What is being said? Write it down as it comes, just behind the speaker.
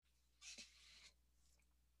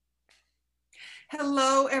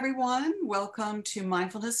Hello, everyone. Welcome to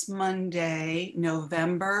Mindfulness Monday,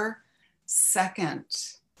 November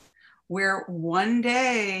 2nd. We're one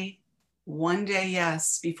day,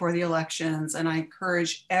 yes, before the elections, and I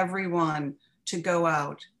encourage everyone to go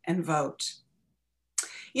out and vote.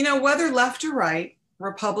 You know, whether left or right,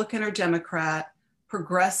 Republican or Democrat,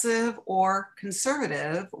 progressive or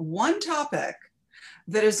conservative, one topic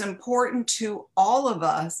that is important to all of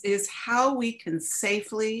us is how we can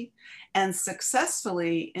safely and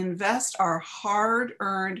successfully invest our hard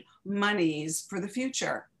earned monies for the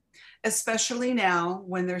future, especially now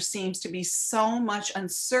when there seems to be so much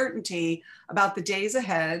uncertainty about the days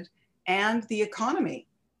ahead and the economy.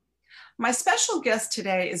 My special guest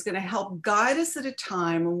today is going to help guide us at a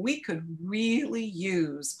time when we could really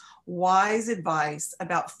use wise advice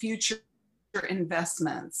about future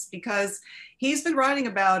investments because he's been writing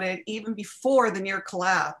about it even before the near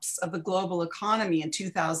collapse of the global economy in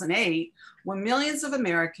 2008, when millions of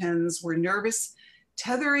Americans were nervous,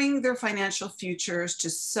 tethering their financial futures to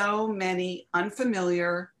so many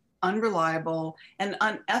unfamiliar, unreliable, and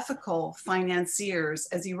unethical financiers,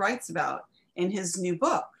 as he writes about in his new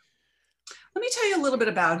book. Let me tell you a little bit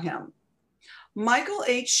about him. Michael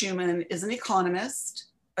H. Shuman is an economist,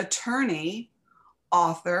 attorney,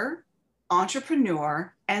 author,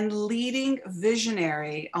 entrepreneur, and leading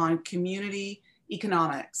visionary on community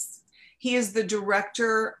economics. He is the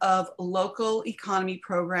director of local economy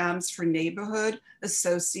programs for Neighborhood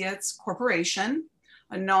Associates Corporation,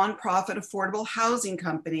 a nonprofit affordable housing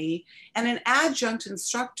company, and an adjunct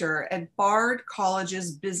instructor at Bard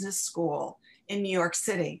College's Business School in New York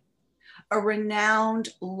City. A renowned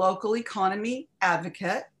local economy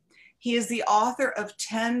advocate, he is the author of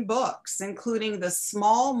 10 books, including The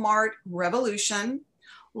Small Mart Revolution,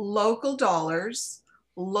 Local Dollars,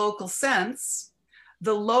 Local Cents,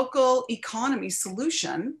 The Local Economy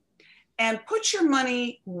Solution, and Put Your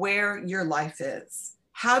Money Where Your Life Is: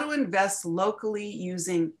 How to Invest Locally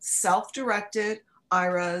Using Self-Directed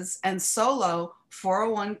IRAs and Solo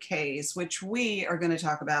 401ks, which we are going to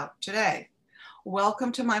talk about today.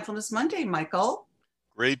 Welcome to Mindfulness Monday, Michael.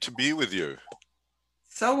 Great to be with you.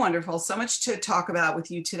 So wonderful. So much to talk about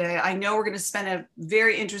with you today. I know we're going to spend a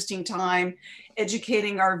very interesting time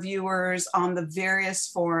educating our viewers on the various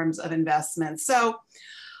forms of investment. So,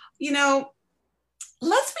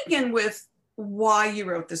 let's begin with why you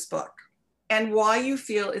wrote this book and why you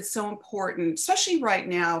feel it's so important, especially right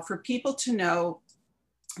now, for people to know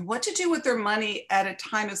what to do with their money at a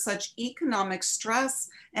time of such economic stress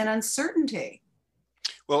and uncertainty.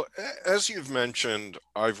 Well, as you've mentioned,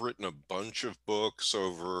 I've written a bunch of books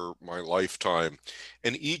over my lifetime,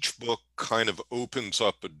 and each book kind of opens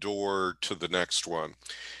up a door to the next one.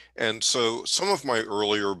 And so some of my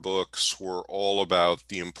earlier books were all about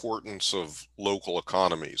the importance of local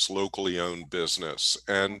economies, locally owned business.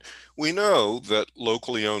 And we know that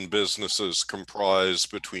locally owned businesses comprise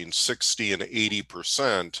between 60 and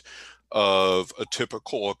 80% of a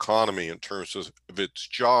typical economy in terms of its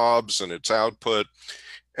jobs and its output.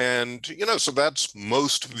 And, so that's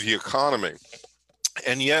most of the economy.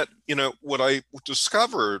 And yet, what I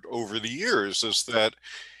discovered over the years is that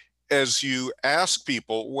as you ask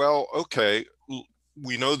people, well, okay,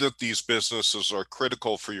 we know that these businesses are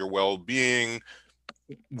critical for your well-being.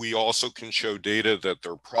 We also can show data that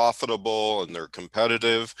they're profitable and they're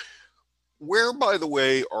competitive. Where, by the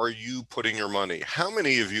way, are you putting your money? How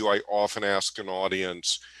many of you, I often ask an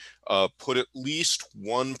audience, put at least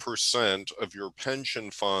 1% of your pension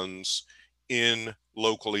funds in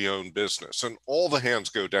locally owned business? And all the hands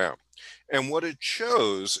go down. And what it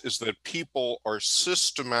shows is that people are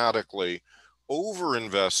systematically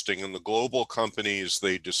overinvesting in the global companies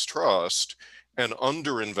they distrust and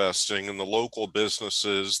underinvesting in the local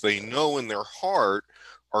businesses they know in their heart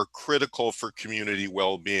are critical for community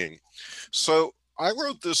well-being. So I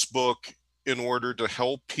wrote this book in order to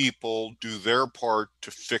help people do their part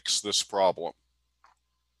to fix this problem.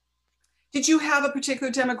 Did you have a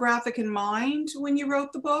particular demographic in mind when you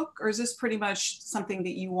wrote the book, or is this pretty much something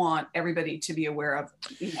that you want everybody to be aware of?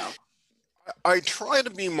 I try to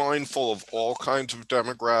be mindful of all kinds of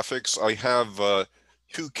demographics. I have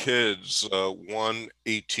two kids, one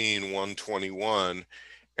 18, one 21,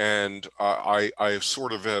 and I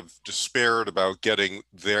sort of have despaired about getting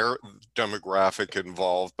their demographic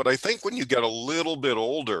involved. But I think when you get a little bit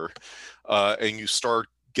older and you start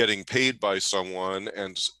getting paid by someone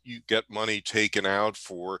and you get money taken out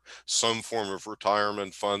for some form of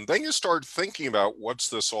retirement fund, then you start thinking about what's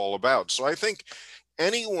this all about. So I think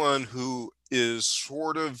anyone who is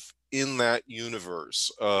sort of in that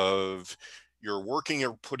universe of you're working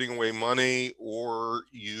or putting away money, or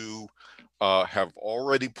you have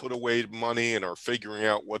already put away money and are figuring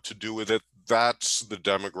out what to do with it. That's the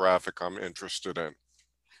demographic I'm interested in.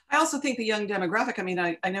 I also think the young demographic, I mean,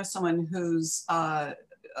 I know someone whose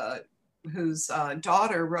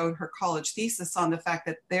daughter wrote her college thesis on the fact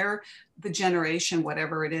that they're the generation,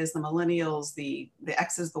 whatever it is, the millennials, the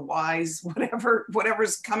X's, the Y's,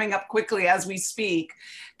 whatever's coming up quickly as we speak,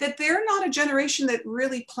 that they're not a generation that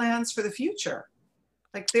really plans for the future.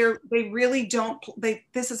 Like they really don't,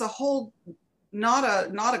 this is a whole, not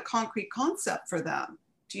a concrete concept for them.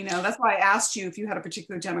 Do you know? That's why I asked you if you had a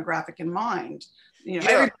particular demographic in mind. You know,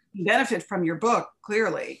 Yeah, everybody can benefit from your book,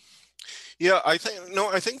 clearly. yeah, I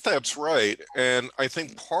think that's right. And I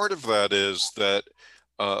think part of that is that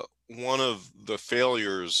one of the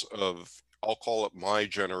failures of, I'll call it my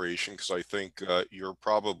generation, because I think you're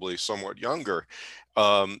probably somewhat younger.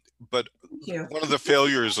 Um, but Thank you. one of the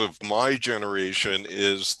failures of my generation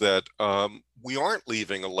is that we aren't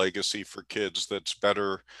leaving a legacy for kids that's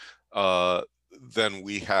better uh, than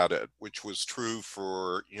we had it, which was true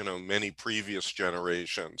for, you know, many previous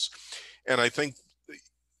generations. And I think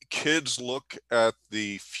kids look at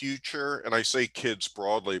the future, and I say kids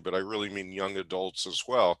broadly, but I really mean young adults as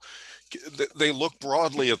well. They look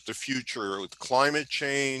broadly at the future with climate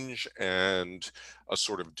change and a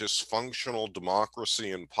sort of dysfunctional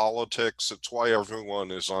democracy and politics. It's why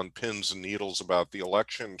everyone is on pins and needles about the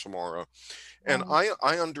election tomorrow. And Right.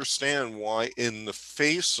 I understand why, in the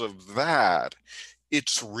face of that,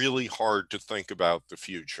 it's really hard to think about the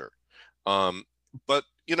future. But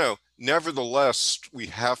you know, nevertheless, we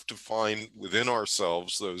have to find within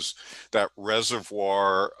ourselves that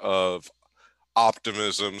reservoir of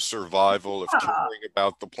optimism, survival, of Yeah, caring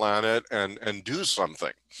about the planet, and do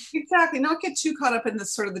something. exactly. Not get too caught up in the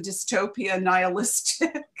sort of the dystopia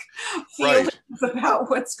nihilistic feelings Right. about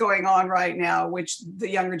what's going on right now, which the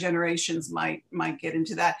younger generations might get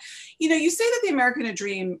into that. You know, you say that the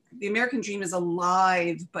American dream is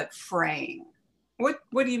alive but fraying. What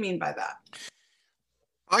do you mean by that?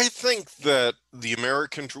 I think that the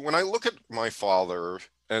American, when I look at my father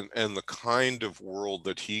and the kind of world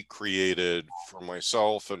that he created for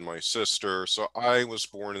myself and my sister, so I was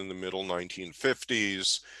born in the middle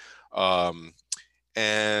 1950s. Um,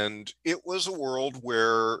 and it was a world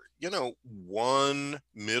where, you know, one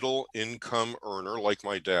middle income earner like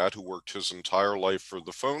my dad, who worked his entire life for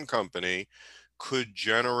the phone company, could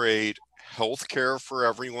generate health care for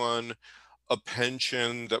everyone, a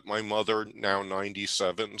pension that my mother, now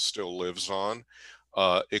 97, still lives on.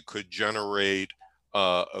 It could generate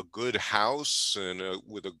a good house and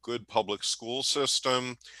with a good public school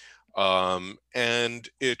system, and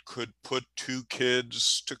it could put two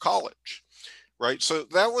kids to college. Right. So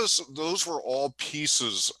those were all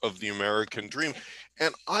pieces of the American dream.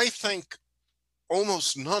 And I think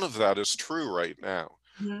almost none of that is true right now.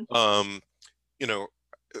 Mhm. Um, you know,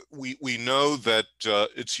 we know that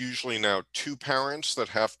it's usually now two parents that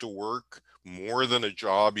have to work more than a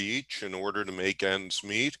job each in order to make ends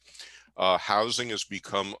meet. Housing has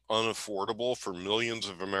become unaffordable for millions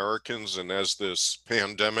of Americans, and as this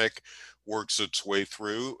pandemic works its way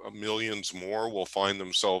through, millions more will find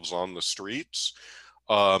themselves on the streets.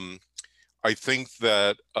 Um, I think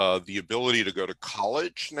that the ability to go to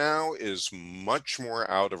college now is much more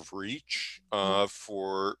out of reach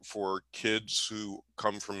for kids who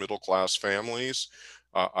come from middle class families.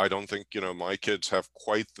 I don't think, you know, my kids have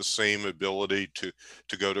quite the same ability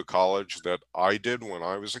to go to college that I did when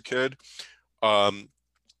I was a kid. Um,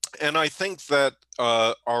 and I think that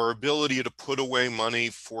our ability to put away money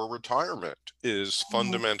for retirement is Mhm.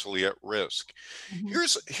 fundamentally at risk. Mhm.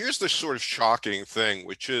 Here's the sort of shocking thing,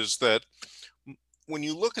 which is that when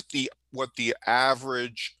you look at the what the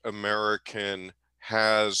average American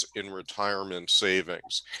has in retirement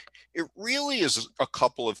savings, it really is a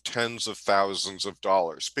couple of tens of thousands of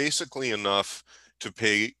dollars, basically enough to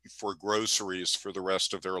pay for groceries for the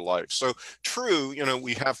rest of their life. So true, you know,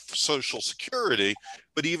 we have Social Security,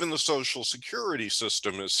 but even the Social Security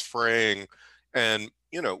system is fraying, and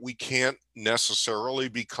you know, we can't necessarily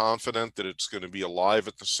be confident that it's going to be alive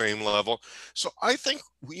at the same level. So I think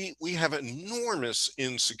we have enormous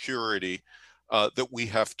insecurity that we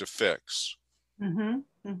have to fix.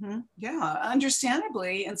 Mm-hmm. Mm-hmm. Yeah,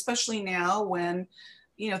 understandably, and especially now when,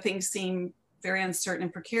 you know, things seem very uncertain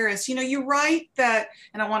and precarious. You know, you write that,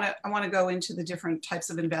 and I want to go into the different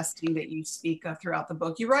types of investing that you speak of throughout the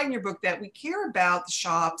book. You write in your book that we care about the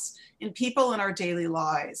shops and people in our daily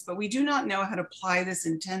lives, but we do not know how to apply this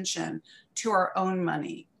intention to our own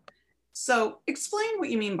money. So explain what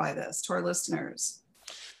you mean by this to our listeners.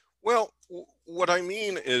 Well, what I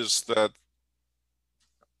mean is that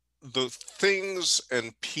the things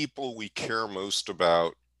and people we care most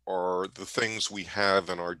about are the things we have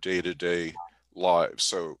in our day-to-day lives.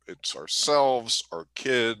 So it's ourselves, our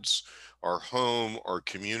kids, our home, our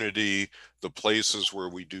community, the places where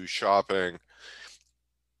we do shopping.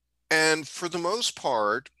 And for the most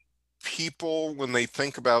part, people, when they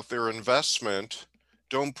think about their investment,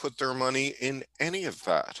 don't put their money in any of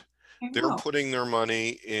that. I They're know. putting their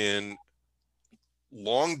money in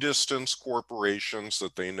long distance corporations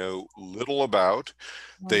that they know little about.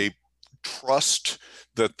 Right. They trust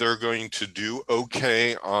that they're going to do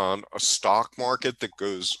okay on a stock market that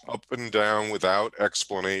goes up and down without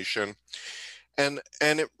explanation. And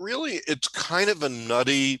it really, it's kind of a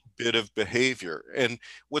nutty bit of behavior. And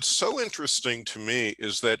what's so interesting to me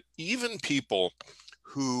is that even people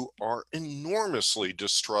who are enormously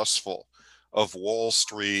distrustful of Wall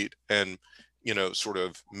Street and, sort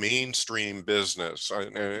of mainstream business,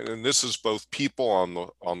 and this is both people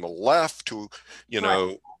on the left who, you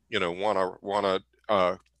Right. know, want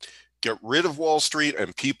to get rid of Wall Street,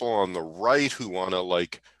 and people on the right who want to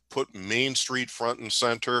like put Main Street front and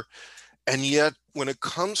center. And yet, when it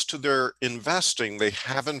comes to their investing, they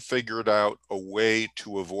haven't figured out a way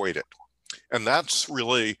to avoid it. And that's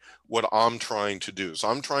really what I'm trying to do. Is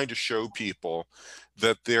I'm trying to show people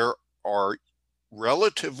that there are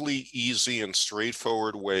relatively easy and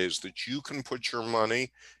straightforward ways that you can put your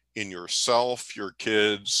money in yourself, your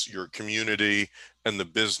kids, your community, and the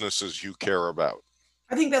businesses you care about.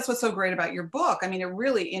 I think that's what's so great about your book. I mean, it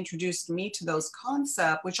really introduced me to those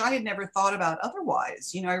concepts, which I had never thought about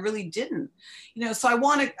otherwise. I really didn't. So I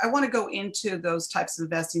want to go into those types of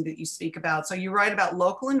investing that you speak about. So you write about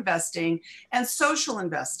local investing and social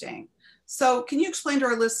investing. So can you explain to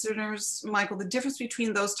our listeners, Michael, the difference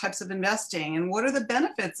between those types of investing and what are the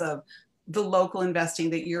benefits of the local investing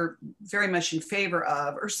that you're very much in favor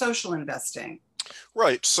of, or social investing?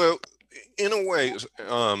 Right. So, in a way,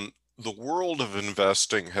 the world of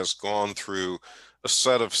investing has gone through a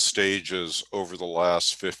set of stages over the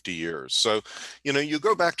last 50 years. So, you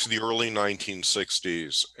go back to the early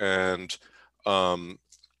 1960s, and um,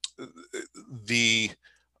 the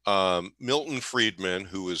Milton Friedman,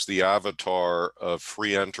 who is the avatar of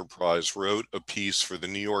free enterprise, wrote a piece for the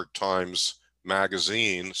New York Times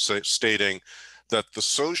magazine stating that the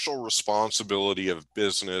social responsibility of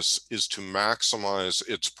business is to maximize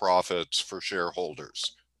its profits for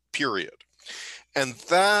shareholders, period. And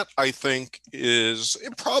that, I think,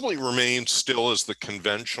 it probably remains still as the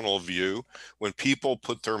conventional view when people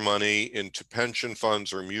put their money into pension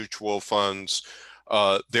funds or mutual funds.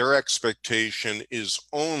 Their expectation is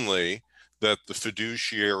only that the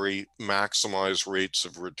fiduciary maximize rates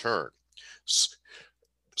of return.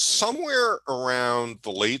 Somewhere around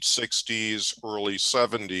the late 60s, early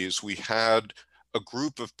 70s, we had a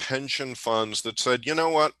group of pension funds that said, you know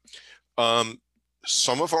what? Um,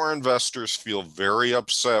 some of our investors feel very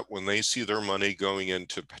upset when they see their money going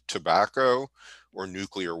into tobacco or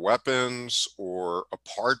nuclear weapons or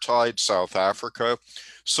apartheid South Africa.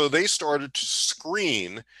 So they started to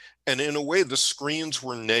screen, and in a way, the screens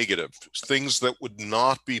were negative, things that would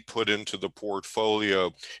not be put into the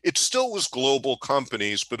portfolio. It still was global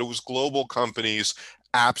companies, but it was global companies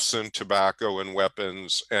absent tobacco and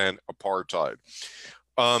weapons and apartheid.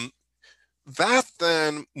 Um, that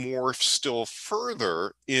then morphs still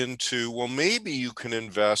further into, well, maybe you can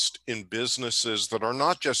invest in businesses that are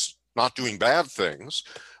not just not doing bad things,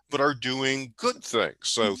 but are doing good things.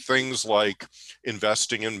 So things like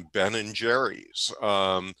investing in Ben and Jerry's,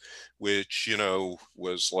 which,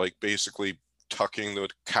 was like basically tucking the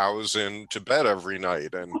cows in to bed every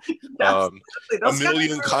night, and Absolutely. a Those guys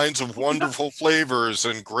million are, kinds of wonderful flavors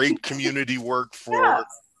and great community work for yes,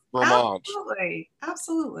 Vermont. absolutely.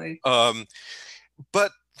 Absolutely. Um,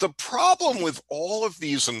 but the problem with all of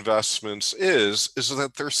these investments is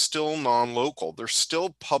that they're still non-local. They're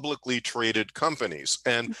still publicly traded companies.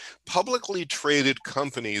 And publicly traded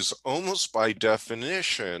companies, almost by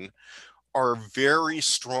definition, are very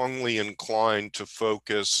strongly inclined to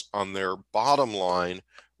focus on their bottom line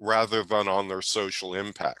rather than on their social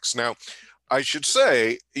impacts. Now, I should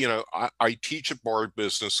say, I teach at Bard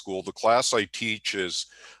Business School. The class I teach is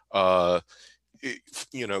uh,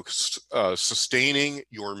 sustaining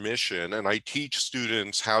your mission. And I teach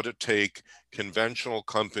students how to take conventional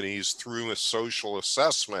companies through a social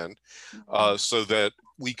assessment so that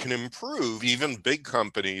we can improve even big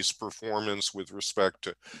companies' performance with respect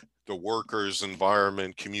to the workers,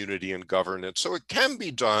 environment, community, and governance. So it can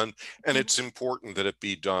be done, and it's important that it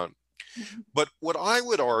be done. But what I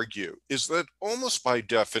would argue is that almost by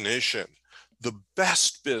definition, the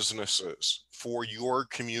best businesses for your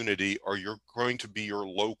community are going to be your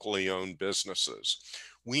locally owned businesses,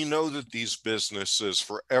 We know that these businesses,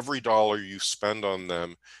 for every dollar you spend on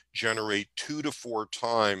them, generate 2 to 4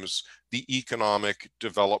 times the economic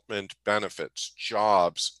development benefits,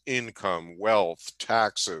 jobs, income, wealth,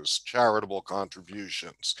 taxes, charitable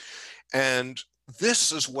contributions. And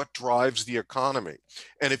this is what drives the economy.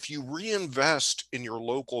 And if you reinvest in your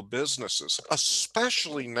local businesses,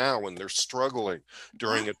 especially now when they're struggling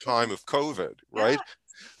during a time of COVID, Yeah. right?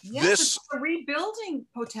 Yes, it's This, a rebuilding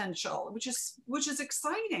potential, which is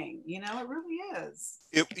exciting. It really is.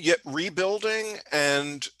 yet rebuilding,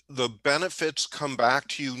 and the benefits come back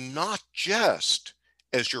to you not just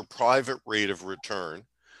as your private rate of return,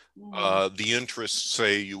 Mm. the interest,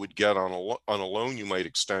 say, you would get on a loan you might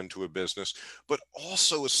extend to a business, but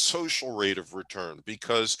also a social rate of return.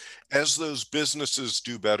 Because as those businesses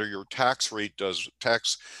do better, your tax rate does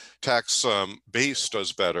tax base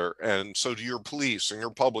does better, and so do your police and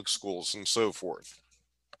your public schools and so forth.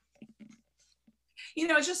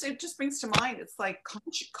 It just brings to mind, it's like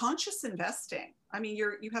conscious investing. I mean,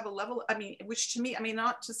 you have a level, I mean, which to me, I mean,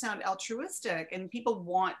 not to sound altruistic, and people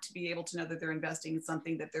want to be able to know that they're investing in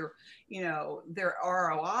something that their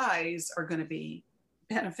ROIs are going to be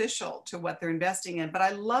beneficial to what they're investing in. But I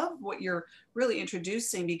love what you're really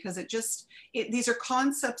introducing, because these are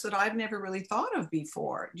concepts that I've never really thought of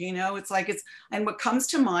before. And what comes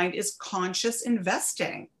to mind is conscious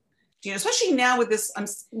investing. Especially now with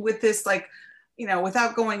this, like,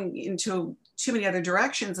 without going into too many other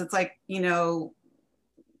directions, it's like,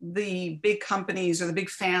 the big companies or the big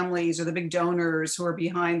families or the big donors who are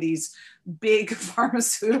behind these big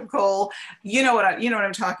pharmaceutical, you know what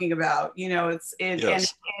I'm talking about. Yes.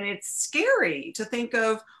 And it's scary to think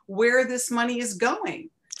of where this money is going.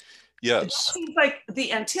 It Yes. seems like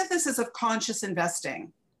the antithesis of conscious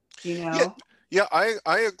investing, you Yeah. know? Yeah,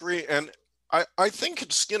 I agree. And I think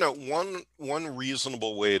it's, one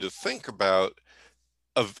reasonable way to think about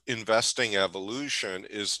of investing evolution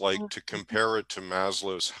is like to compare it to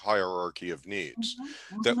Maslow's hierarchy of needs.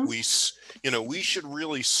 Mhm, That mhm. we should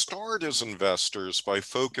really start as investors by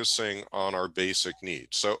focusing on our basic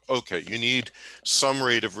needs. So, okay, you need some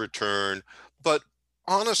rate of return, but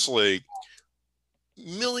honestly,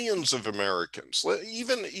 millions of Americans,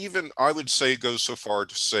 even I would say, go so far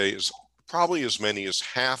to say is probably as many as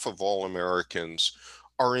half of all Americans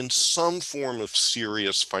are in some form of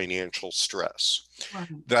serious financial stress. Right,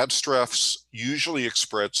 That stress usually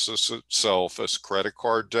expresses itself as credit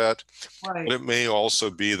card debt, but right. it may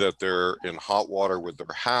also be that they're in hot water with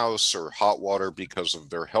their house, or hot water because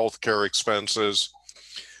of their healthcare expenses.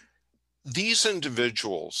 These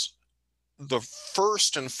individuals, the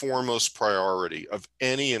first and foremost priority of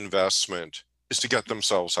any investment is to get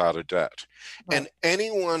themselves out of debt. Right. And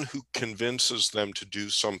anyone who convinces them to do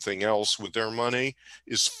something else with their money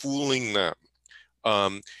is fooling them.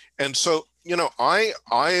 Um, and so,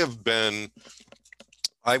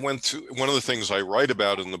 I went through, one of the things I write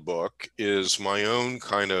about in the book is my own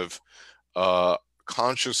kind of uh,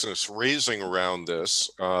 consciousness raising around this.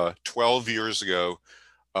 12 years ago,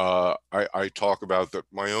 I talk about that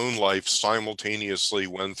my own life simultaneously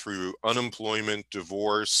went through unemployment,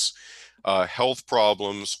 divorce, health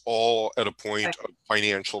problems, all at a point of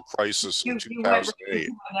financial crisis in You went right 2008.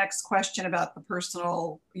 into my next question about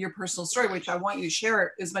your personal story, which I want you to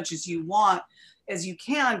share as much as you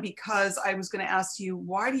can, because I was going to ask you,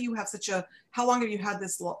 how long have you had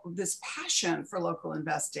this passion for local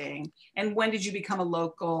investing, and when did you become a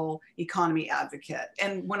local economy advocate?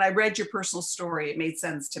 And when I read your personal story, it made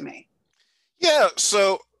sense to me. Yeah,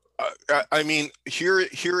 so I mean, here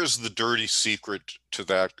is the dirty secret to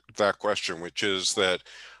that question, which is that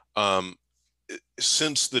um,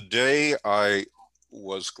 since the day I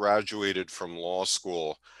was graduated from law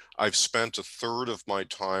school, I've spent a third of my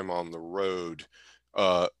time on the road,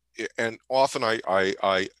 uh, and often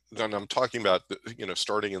then I'm talking about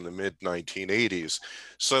starting in the mid 1980s.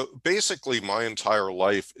 So basically, my entire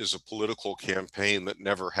life is a political campaign that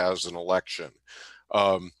never has an election.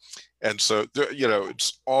 Um, and so,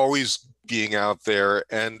 it's always being out there.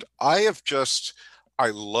 And I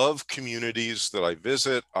love communities that I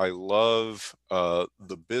visit. I love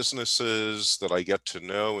the businesses that I get to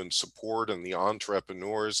know and support, and the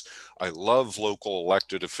entrepreneurs. I love local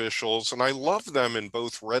elected officials, and I love them in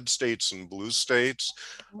both red states and blue states.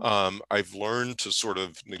 I've learned to sort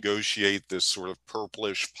of negotiate this sort of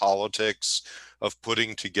purplish politics of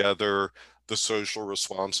putting together the social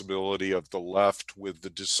responsibility of the left with the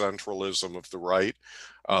decentralism of the right.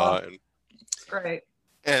 Wow, And, great.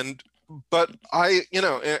 and but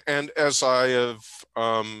and as I have,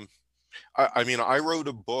 I mean, I wrote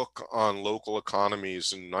a book on local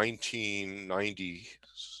economies in 1996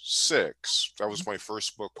 2006. That was my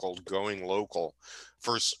first book, called Going Local,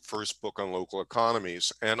 first book on local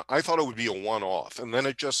economies. And I thought it would be a one-off. And then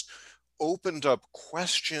it just opened up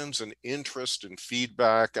questions and interest and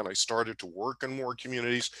feedback, and I started to work in more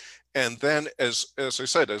communities. And then, as I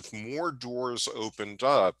said, as more doors opened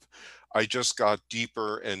up, I just got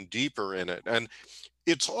deeper and deeper in it. And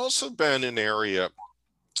it's also been an area,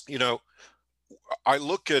 you know, I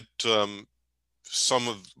look at some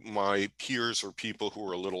of my peers, or people who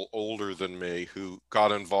are a little older than me, who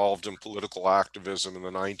got involved in political activism in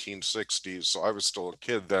the 1960s. So I was still a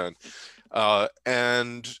kid then.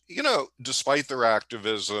 And, despite their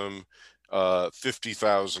activism,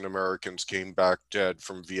 50,000 Americans came back dead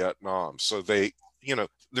from Vietnam. So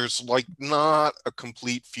there's like not a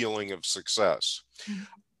complete feeling of success.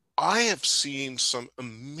 I have seen some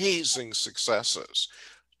amazing successes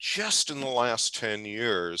just in the last 10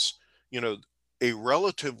 years. A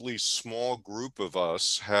relatively small group of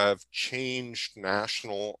us have changed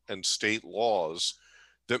national and state laws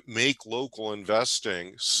that make local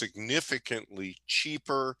investing significantly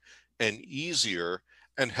cheaper and easier,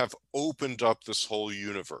 and have opened up this whole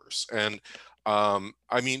universe. And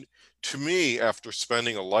I mean, to me, after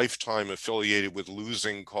spending a lifetime affiliated with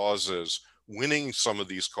losing causes, winning some of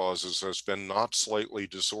these causes has been not slightly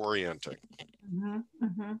disorienting.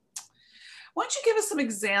 Why don't you give us some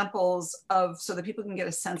examples so that people can get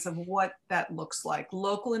a sense of what that looks like,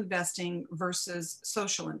 local investing versus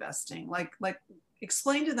social investing? Like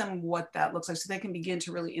explain to them what that looks like so they can begin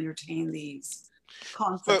to really entertain these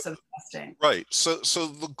concepts of investing. Right. So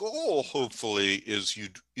the goal, hopefully, is you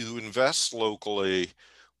invest locally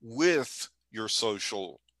with your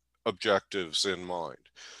social objectives in mind.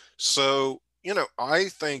 So, I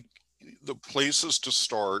think the places to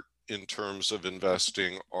start in terms of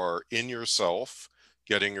investing are in yourself,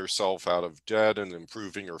 getting yourself out of debt and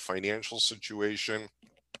improving your financial situation.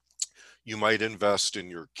 You might invest in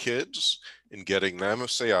your kids, in getting them,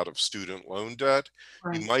 say, out of student loan debt.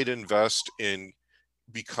 Right. You might invest in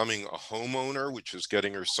becoming a homeowner, which is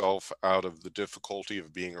getting yourself out of the difficulty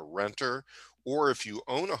of being a renter. Or if you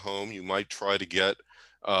own a home, you might try to get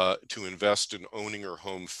to invest in owning your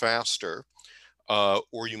home faster.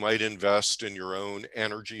 Or you might invest in your own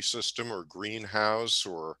energy system, or greenhouse,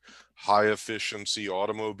 or high efficiency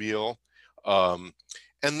automobile. And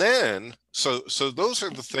then, so those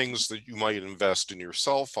are the things that you might invest in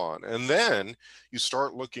yourself on. And then you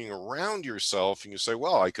start looking around yourself and you say,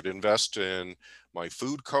 well, I could invest in my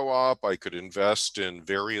food co-op. I could invest in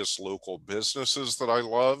various local businesses that I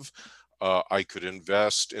love. I could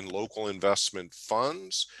invest in local investment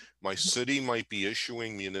funds. My city might be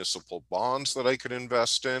issuing municipal bonds that I could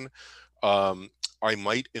invest in. I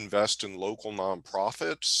might invest in local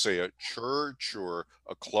nonprofits, say a church or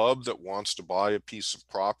a club that wants to buy a piece of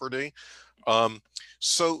property.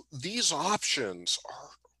 So these options are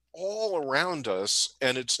all around us,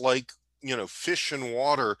 and it's like, fish in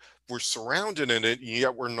water. We're surrounded in it,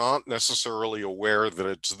 yet we're not necessarily aware that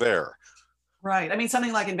it's there. Right. I mean,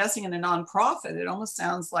 something like investing in a nonprofit, it almost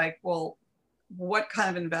sounds like, well, what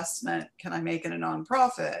kind of investment can I make in a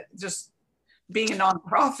nonprofit? Just being a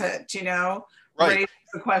nonprofit, Right. raises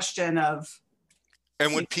the question of.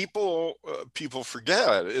 And what people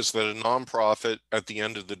forget is that a nonprofit, at the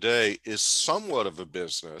end of the day, is somewhat of a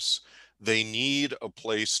business. They need a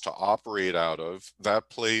place to operate out of. That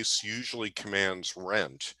place usually commands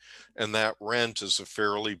rent, and that rent is a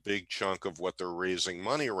fairly big chunk of what they're raising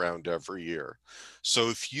money around every year. So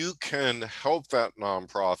if you can help that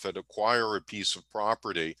nonprofit acquire a piece of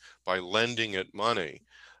property by lending it money,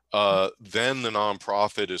 then the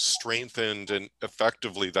nonprofit is strengthened, and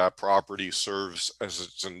effectively that property serves as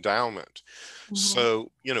its endowment.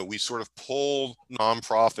 So, we sort of pull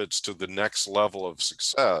nonprofits to the next level of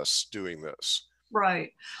success doing this.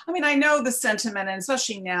 Right. I mean, I know the sentiment, and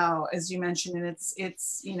especially now, as you mentioned, and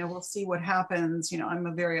it's, we'll see what happens. I'm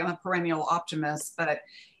a perennial optimist, but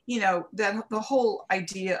that the whole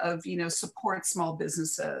idea of, support small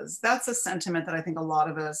businesses, that's a sentiment that I think a lot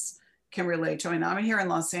of us can relate to. And I'm here in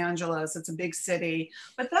Los Angeles, it's a big city,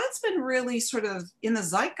 but that's been really sort of in the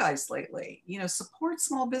zeitgeist lately. Support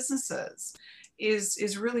small businesses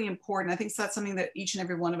is really important. I think that's something that each and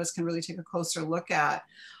every one of us can really take a closer look at.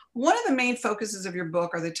 One of the main focuses of your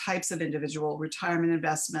book are the types of individual retirement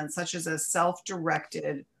investments, such as a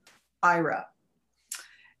self-directed IRA.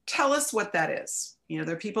 Tell us what that is. There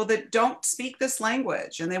are people that don't speak this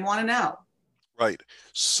language and they want to know. Right.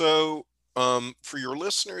 So for your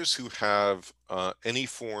listeners who have any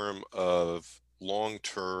form of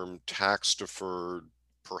long-term tax-deferred,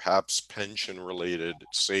 perhaps pension-related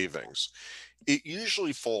savings, it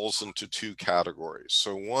usually falls into two categories.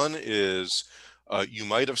 So one is You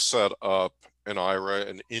might have set up an IRA,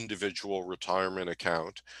 an individual retirement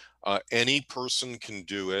account. Any person can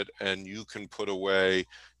do it, and you can put away,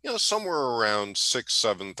 somewhere around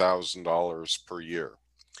 $6,000 to $7,000 per year.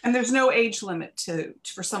 And there's no age limit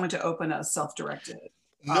for someone to open a self-directed.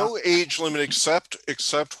 No age limit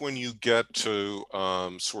except when you get to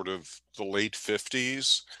sort of the late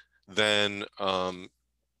 50s, then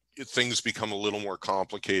things become a little more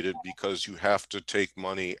complicated because you have to take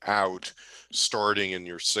money out starting in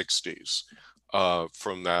your 60s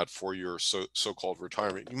from that for your so-called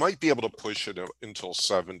retirement. You might be able to push it until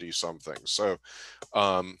 70 something. So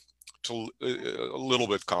a little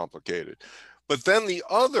bit complicated. But then the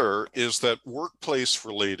other is that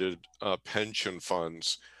workplace-related pension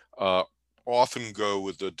funds often go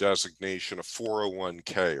with the designation of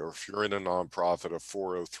 401k, or if you're in a nonprofit, a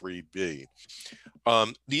 403b.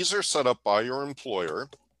 These are set up by your employer,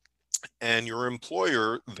 and your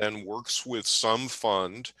employer then works with some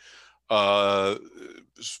fund.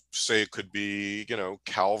 Say it could be,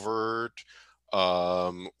 Calvert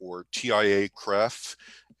or TIAA-CREF,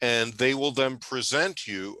 and they will then present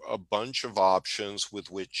you a bunch of options with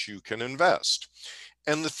which you can invest.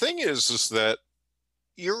 And the thing is that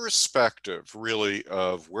irrespective really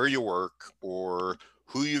of where you work or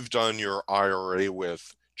who you've done your IRA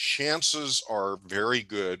with, chances are very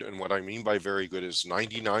good, and what I mean by very good is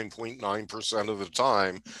 99.9% of the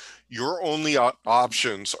time, your only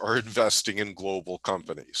options are investing in global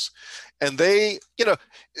companies. And they in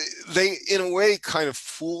a way kind of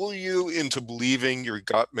fool you into believing you've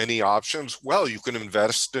got many options. Well, you can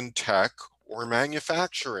invest in tech or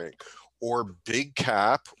manufacturing or big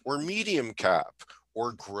cap or medium cap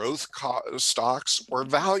or growth stocks or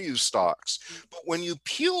value stocks. But when you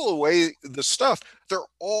peel away the stuff, they're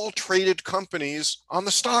all traded companies on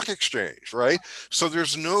the stock exchange, right? So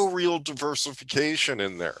there's no real diversification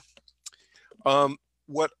in there.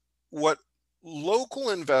 What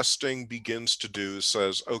local investing begins to do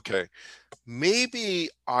says, okay, maybe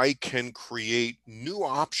I can create new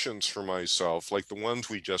options for myself, like the ones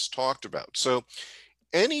we just talked about. So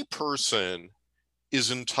any person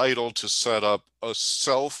is entitled to set up a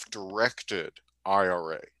self-directed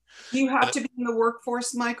IRA. Do you have to be in the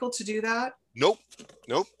workforce, Michael, to do that? Nope.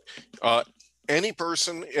 Any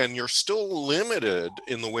person, and you're still limited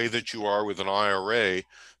in the way that you are with an IRA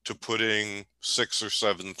to putting $6,000 or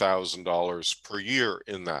 $7,000 per year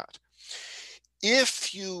in that.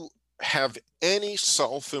 If you have any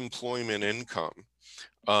self-employment income,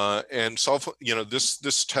 and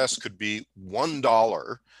this test could be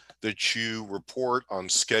 $1 that you report on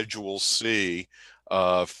Schedule C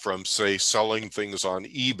from, say, selling things on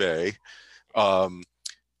eBay,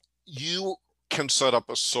 you can set up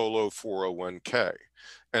a solo 401k.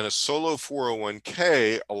 And a solo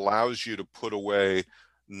 401k allows you to put away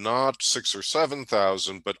not 6,000 or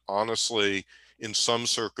 7,000, but honestly, in some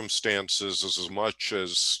circumstances, as much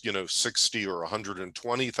as 60 or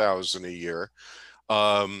 120,000 a year.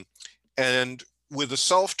 And with a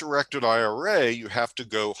self-directed IRA, you have to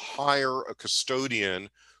go hire a custodian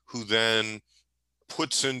who then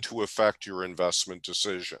puts into effect your investment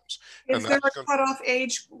decisions. Is there a cutoff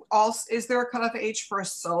age? Is there a cutoff age for a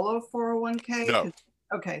solo 401k? No.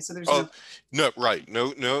 Okay, so there's no, right.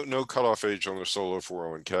 No cutoff age on the solo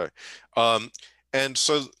 401k. And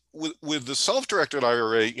so with the self-directed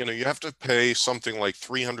IRA, you have to pay something like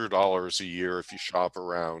 $300 a year if you shop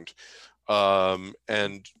around.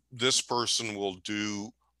 And this person will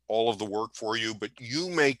do all of the work for you, but you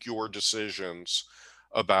make your decisions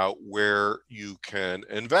about where you can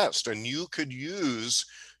invest. And you could use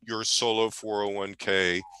your solo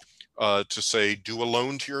 401k to say, do a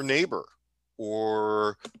loan to your neighbor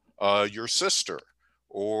or your sister,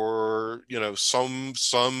 or some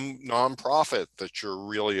nonprofit that you're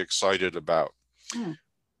really excited about.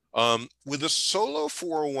 With a solo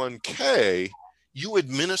 401k, you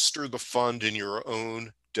administer the fund in your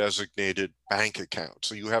own designated bank account,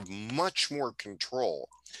 so you have much more control.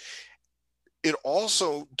 It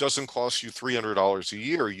also doesn't cost you $300 a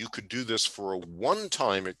year. You could do this for a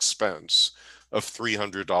one-time expense of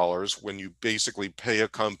 $300 when you basically pay a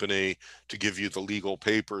company to give you the legal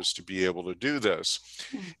papers to be able to do this.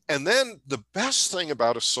 And then the best thing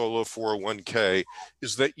about a solo 401k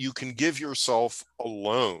is that you can give yourself a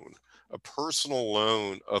loan, a personal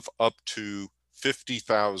loan of up to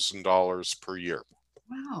 $50,000 per year.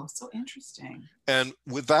 Wow, so interesting. And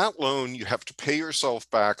with that loan, you have to pay yourself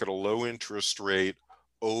back at a low interest rate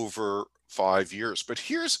over 5 years. But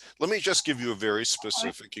let me just give you a very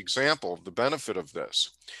specific example of the benefit of this.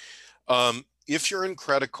 If you're in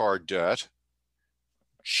credit card debt,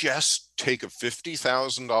 just take a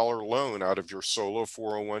 $50,000 loan out of your solo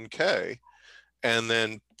 401k and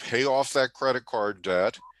then pay off that credit card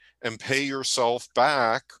debt and pay yourself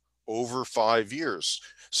back over 5 years.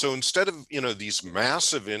 So instead of, these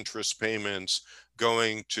massive interest payments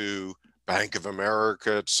going to Bank of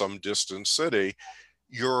America at some distant city,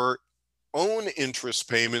 your own interest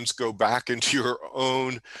payments go back into your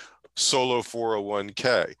own solo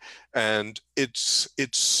 401k, and it's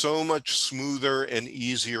so much smoother and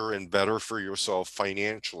easier and better for yourself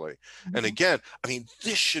financially. And Mhm. again, I mean,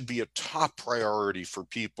 this should be a top priority for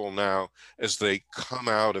people now as they come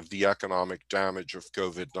out of the economic damage of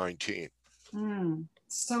COVID-19.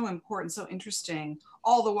 So important, so interesting.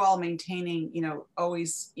 All the while maintaining,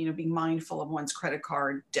 always, being mindful of one's credit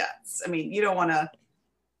card debts. I mean, you don't want to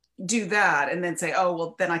do that and then say, oh,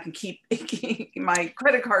 well, then I can keep my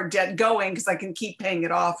credit card debt going because I can keep paying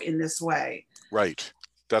it off in this way. Right.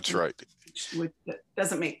 That's right. Which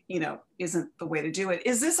doesn't make, isn't the way to do it.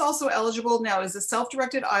 Is this also eligible now? Is the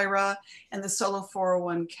self-directed IRA and the solo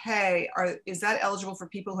 401k, is that eligible for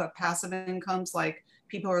people who have passive incomes, like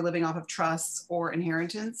people who are living off of trusts or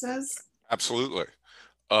inheritances? Absolutely.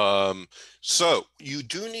 So you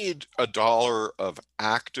do need $1 of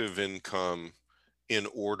active income in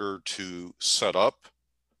order to set up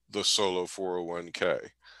the solo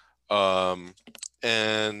 401k.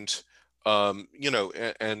 And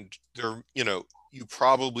and there, you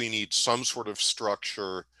probably need some sort of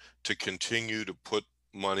structure to continue to put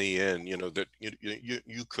money in, that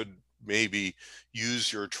you could maybe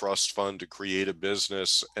use your trust fund to create a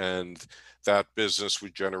business, and that business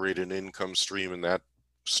would generate an income stream, and that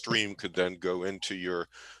stream could then go into your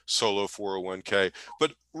solo 401k.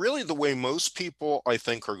 But really, the way most people, I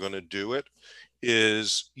think, are going to do it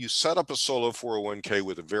is you set up a solo 401k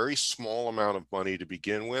with a very small amount of money to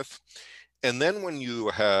begin with. And then when you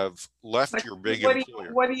have left Like, your big what do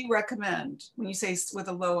employer, what do you recommend when you say with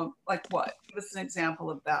a low, like what? Give us an example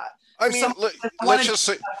of that. I For mean, someone who says, I want to do this,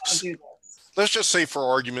 I want to do this. let's just say for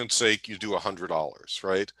argument's sake, you do $100,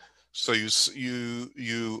 right? So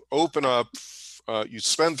you open up, you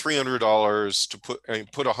spend $300 to put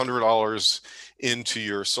 $100 into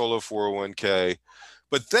your solo 401k,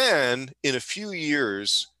 but then in a few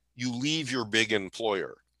years you leave your big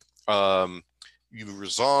employer. You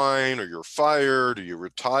resign, or you're fired, or you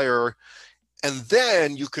retire, and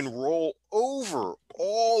then you can roll over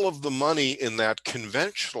all of the money in that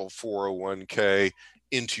conventional 401k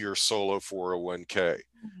into your solo 401k.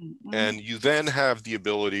 Mm-hmm. And you then have the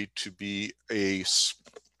ability to be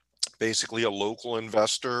basically a local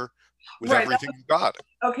investor with Right. everything you got.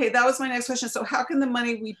 Okay, that was my next question. So how can the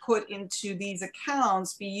money we put into these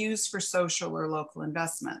accounts be used for social or local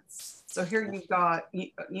investments? So here you've got,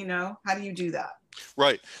 how do you do that?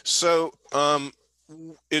 Right. So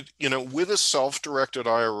with a self-directed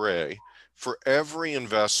IRA, for every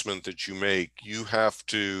investment that you make, you have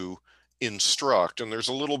to instruct, and there's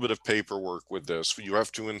a little bit of paperwork with this. You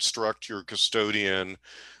have to instruct your custodian,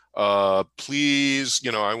 please,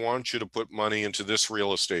 I want you to put money into this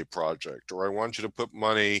real estate project, or I want you to put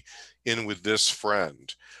money in with this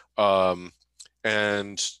friend.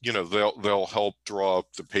 And they'll help draw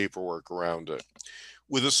up the paperwork around it.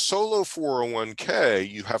 With a solo 401k,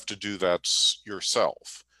 you have to do that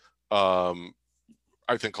yourself.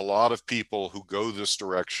 I think a lot of people who go this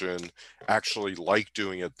direction actually like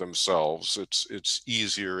doing it themselves. It's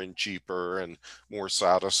easier and cheaper and more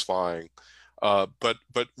satisfying. But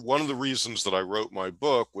one of the reasons that I wrote my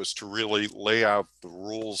book was to really lay out the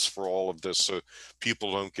rules for all of this so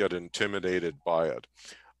people don't get intimidated by it.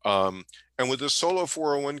 And with the solo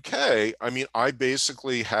 401k, I mean, I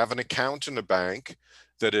basically have an account in a bank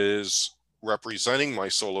that is representing my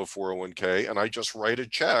solo 401k, and I just write a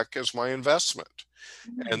check as my investment.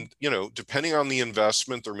 And, depending on the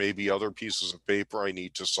investment, there may be other pieces of paper I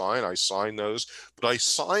need to sign. I sign those, but I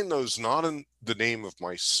sign those not in the name of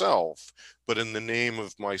myself, but in the name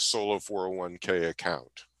of my solo 401k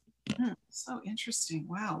account. So interesting.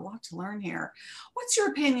 Wow, a lot to learn here. What's your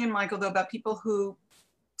opinion, Michael, though, about people who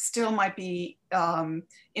still might be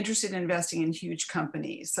interested in investing in huge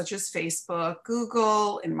companies such as Facebook,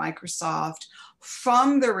 Google, and Microsoft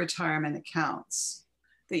from their retirement accounts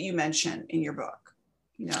that you mentioned in your book?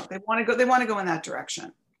 They want to go in that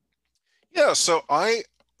direction. Yeah, so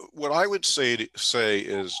what I would say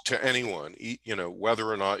is to anyone, whether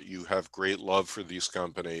or not you have great love for these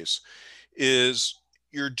companies, is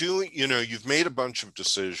you've made a bunch of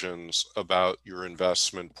decisions about your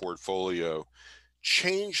investment portfolio.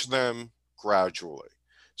 Change them gradually.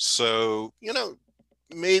 So,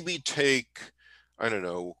 maybe take, I don't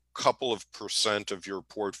know, a couple of % of your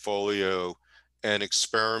portfolio and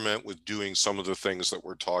experiment with doing some of the things that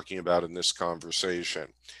we're talking about in this conversation.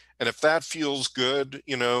 And if that feels good,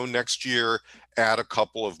 next year, add a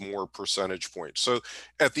couple of more percentage points. So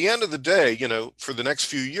at the end of the day, for the next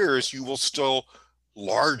few years, you will still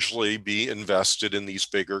largely be invested in these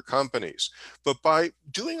bigger companies. But by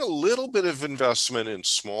doing a little bit of investment in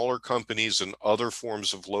smaller companies and other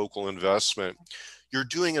forms of local investment, you're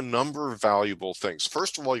doing a number of valuable things.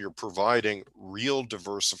 First of all, you're providing real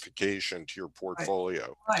diversification to your Right.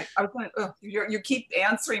 portfolio. Right. I was going to, you keep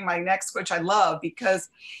answering my next, which I love, because,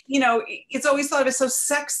 it's always thought of as so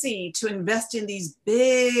sexy to invest in these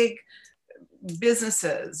big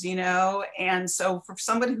businesses, and so for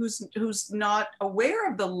somebody who's not aware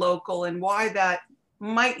of the local and why that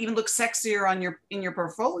might even look sexier on in your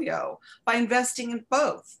portfolio, by investing in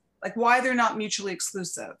both, like why they're not mutually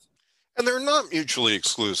exclusive. And they're not mutually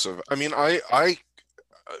exclusive. I mean, I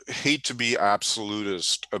hate to be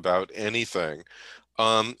absolutist about anything.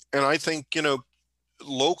 And I think,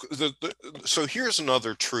 local, so here's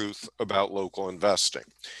another truth about local investing,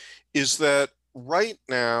 is that right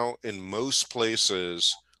now in most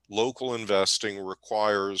places, local investing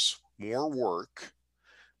requires more work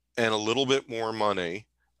and a little bit more money,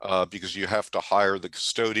 because you have to hire the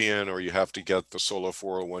custodian or you have to get the solo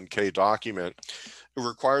 401k document. It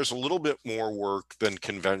requires a little bit more work than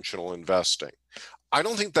conventional investing. I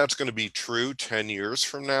don't think that's going to be true 10 years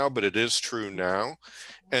from now, but it is true now.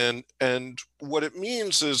 And what it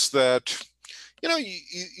means is that,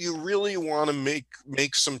 you really want to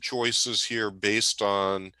make some choices here based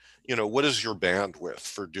on, what is your bandwidth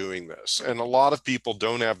for doing this? And a lot of people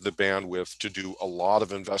don't have the bandwidth to do a lot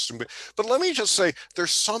of investing. But let me just say,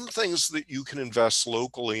 there's some things that you can invest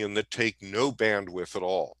locally in that take no bandwidth at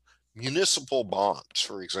all. Municipal bonds,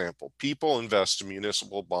 for example. People invest in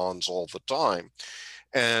municipal bonds all the time.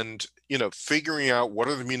 And, figuring out what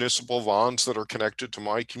are the municipal bonds that are connected to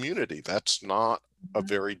my community, that's not a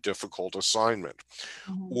very difficult assignment.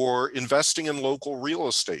 Mm-hmm. Or investing in local real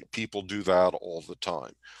estate, people do that all the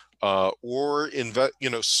time. Or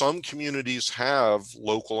some communities have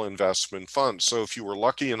local investment funds. So if you were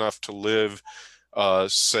lucky enough to live,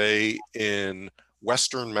 say, in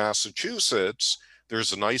Western Massachusetts,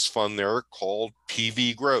 there's a nice fund there called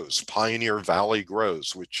PV Grows, Pioneer Valley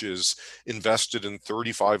Grows, which is invested in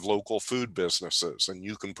 35 local food businesses, and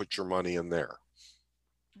you can put your money in there.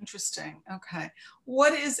 Interesting. Okay.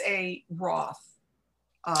 What is a Roth,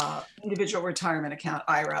 individual retirement account,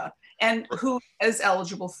 IRA, and who is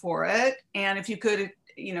eligible for it? And if you could,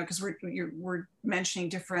 because we're mentioning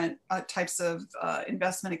different types of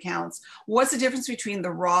investment accounts, what's the difference between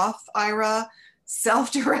the Roth IRA,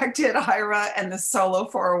 self-directed IRA, and the solo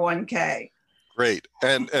 401k? Great.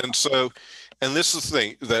 And this is the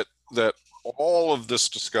thing, that all of this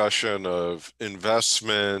discussion of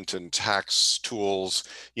investment and tax tools,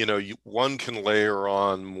 one can layer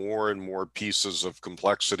on more and more pieces of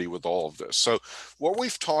complexity with all of this. So what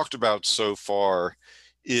we've talked about so far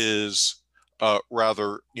is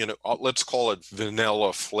rather, let's call it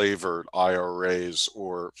vanilla flavored IRAs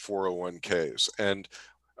or 401ks. And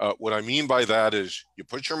what I mean by that is you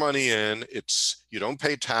put your money in, you don't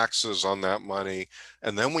pay taxes on that money.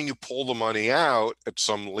 And then when you pull the money out at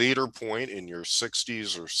some later point in your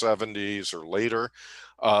 60s or 70s or later,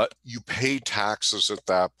 you pay taxes at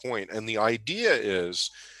that point. And the idea is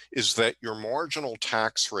that your marginal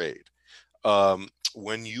tax rate,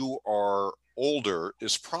 when you are older,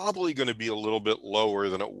 is probably going to be a little bit lower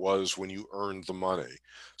than it was when you earned the money.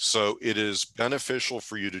 So it is beneficial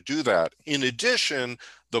for you to do that. In addition,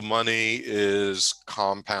 the money is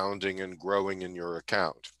compounding and growing in your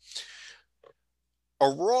account. A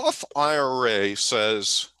Roth IRA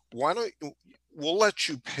says, we'll let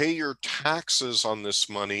you pay your taxes on this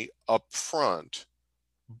money up front,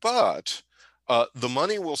 but the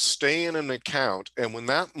money will stay in an account. And when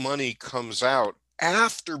that money comes out,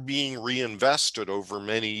 after being reinvested over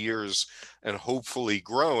many years and hopefully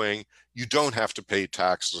growing, you don't have to pay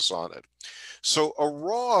taxes on it. So a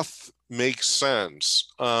Roth makes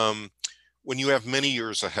sense when you have many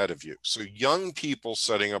years ahead of you. So young people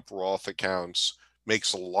setting up Roth accounts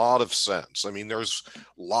makes a lot of sense. I mean, there's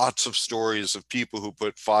lots of stories of people who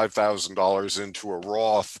put $5,000 into a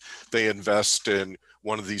Roth. They invest in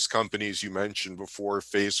one of these companies you mentioned before,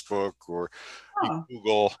 Facebook or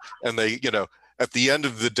Google, and they, at the end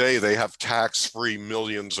of the day, they have tax-free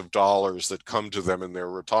millions of dollars that come to them in their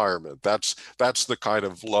retirement. That's the kind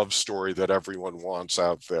of love story that everyone wants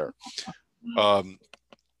out there. And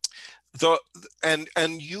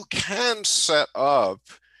you can set up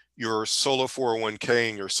your solo 401k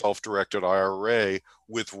and your self-directed IRA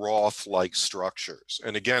with Roth-like structures.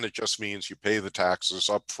 And again, it just means you pay the taxes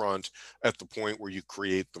up front at the point where you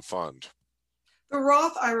create the fund. The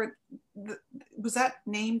Roth IRA, was that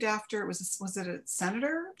named after, was it a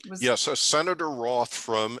senator? Yes, a Senator Roth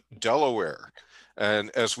from Delaware.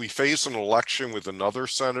 And as we face an election with another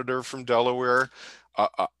senator from Delaware,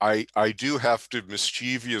 I do have to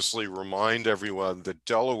mischievously remind everyone that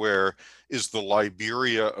Delaware is the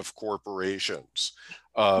Liberia of corporations.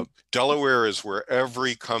 Delaware is where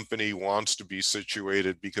every company wants to be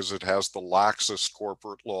situated because it has the laxest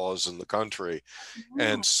corporate laws in the country.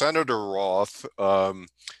 And Senator Roth,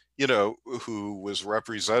 you know, who was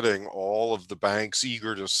representing all of the banks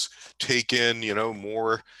eager to take in, you know,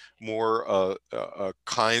 more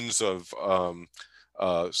kinds of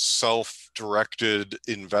self-directed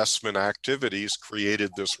investment activities,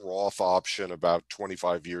 created this Roth option about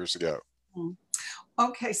 25 years ago.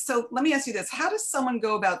 Okay, so let me ask you this. How does someone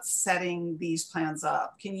go about setting these plans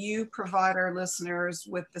up? Can you provide our listeners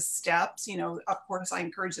with the steps? You know, of course, I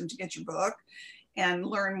encourage them to get your book and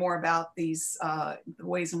learn more about these the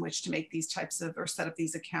ways in which to make these types of, or set up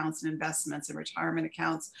these accounts and investments and retirement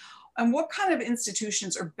accounts. And what kind of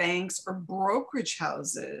institutions or banks or brokerage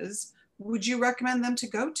houses would you recommend them to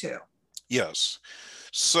go to? Yes.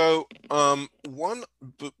 So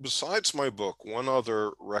besides my book, one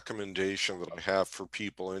other recommendation that I have for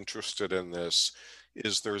people interested in this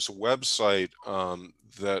is there's a website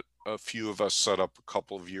that a few of us set up a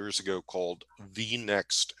couple of years ago called The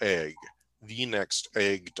Next Egg,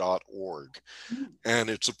 thenextegg.org. And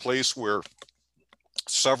it's a place where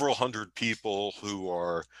several hundred people who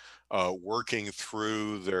are working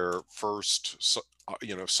through their first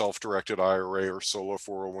self-directed IRA or solo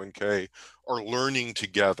 401k are learning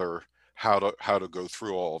together how to go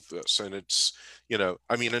through all of this. And it's, you know,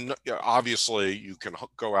 I mean, and obviously you can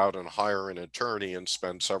go out and hire an attorney and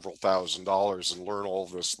spend several $1,000s and learn all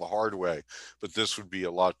of this the hard way, but this would be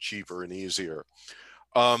a lot cheaper and easier.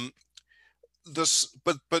 But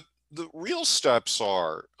the real steps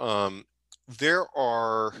are, there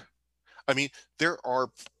are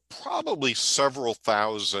probably several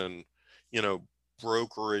thousand, you know,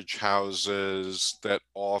 brokerage houses that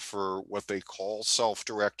offer what they call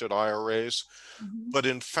self-directed IRAs. But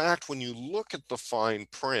in fact, when you look at the fine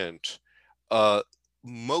print,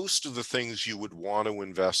 most of the things you would want to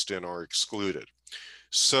invest in are excluded.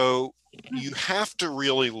 So you have to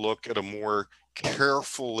really look at a more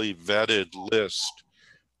carefully vetted list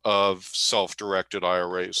of self-directed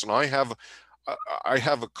IRAs. And I have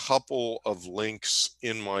a couple of links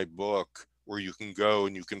in my book where you can go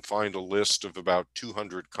and you can find a list of about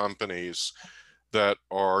 200 companies that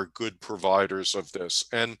are good providers of this.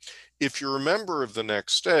 And if you're a member of the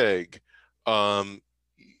Next Egg,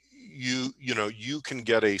 you can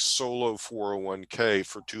get a solo 401k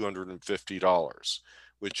for $250,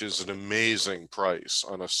 which is an amazing price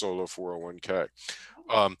on a solo 401k.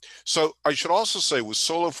 So I should also say with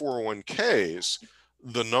solo 401ks,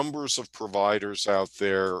 the numbers of providers out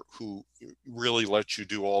there who really let you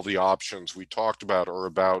do all the options we talked about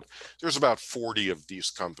there's about 40 of these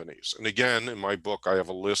companies. And again, in my book, I have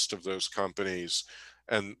a list of those companies,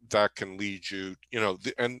 and that can lead you,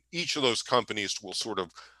 and each of those companies will sort of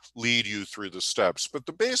lead you through the steps. But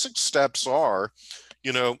the basic steps are,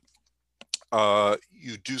 you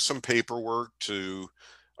do some paperwork to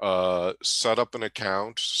set up an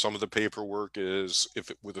account. Some of the paperwork is,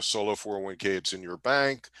 with a solo 401k, it's in your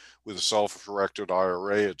bank. With a self-directed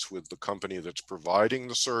IRA, it's with the company that's providing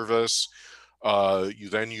the service.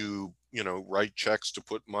 You write checks to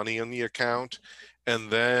put money in the account, and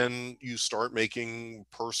then you start making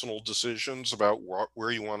personal decisions about where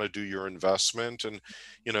you want to do your investment. And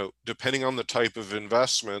depending on the type of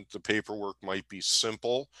investment, the paperwork might be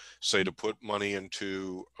simple, say to put money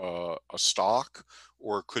into a stock,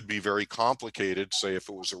 or it could be very complicated, say if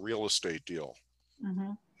it was a real estate deal.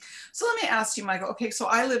 Mm-hmm. So let me ask you, Michael, okay, so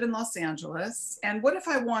I live in Los Angeles, and what if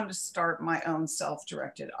I wanted to start my own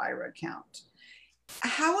self-directed IRA account?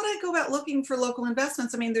 How would I go about looking for local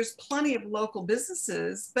investments? I mean, there's plenty of local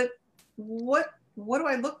businesses, but what do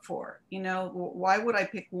I look for? Why would I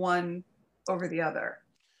pick one over the other?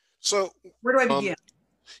 So where do I begin?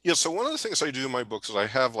 Yeah, so one of the things I do in my books is I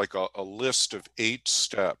have like a list of 8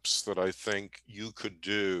 steps that I think you could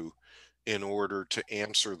do in order to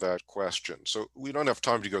answer that question. So we don't have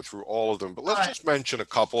time to go through all of them, but let's just mention a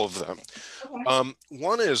couple of them. Okay.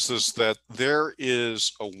 One is that there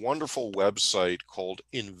is a wonderful website called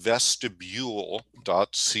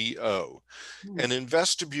Investibule.co. And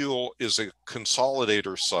Investibule is a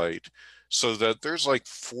consolidator site, so that there's like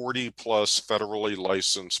 40 plus federally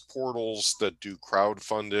licensed portals that do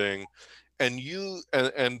crowdfunding, and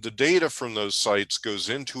the data from those sites goes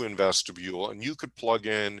into Investibule, and you could plug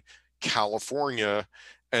in California,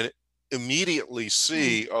 and immediately Mm.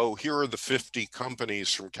 see, oh, here are the 50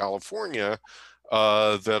 companies from California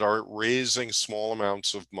that are raising small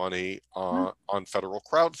amounts of money on federal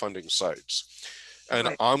crowdfunding sites. And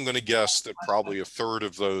Right. I'm going to guess that probably a third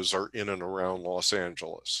of those are in and around Los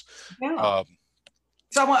Angeles. Yeah. Um,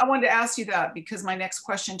 So I wanted to ask you that because my next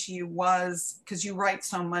question to you was, because you write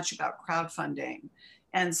so much about crowdfunding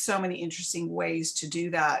and so many interesting ways to do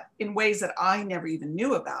that in ways that I never even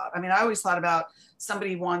knew about. I mean, I always thought about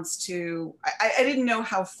somebody wants to, I didn't know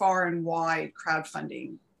how far and wide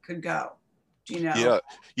crowdfunding could go. Do you know? yeah,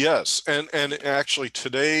 yes. And actually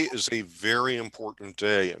today is a very important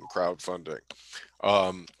day in crowdfunding.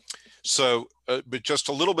 Um, but just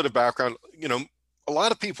a little bit of background, a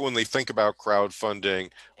lot of people when they think about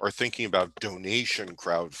crowdfunding are thinking about donation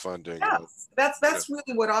crowdfunding. Yes, You know, that's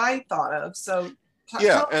really what I thought of. So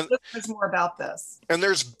yeah, tell listeners more about this. and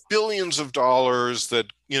there's billions of dollars that,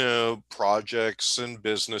 projects and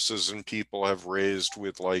businesses and people have raised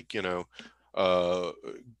with like, uh,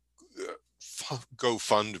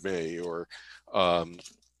 GoFundMe or um,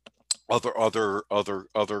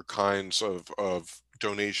 other kinds of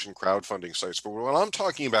donation crowdfunding sites. But what I'm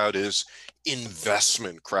talking about is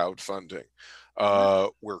investment crowdfunding,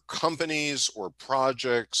 where companies or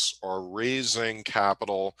projects are raising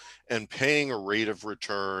capital and paying a rate of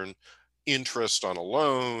return, interest on a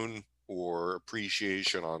loan or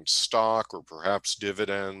appreciation on stock or perhaps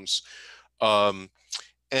dividends. Um,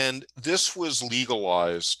 and this was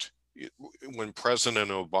legalized when President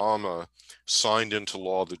Obama signed into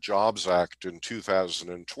law the Jobs Act in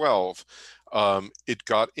 2012. It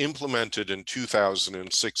got implemented in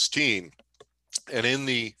 2016. And in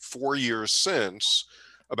the 4 years since,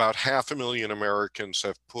 about 500,000 Americans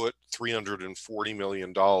have put $340 million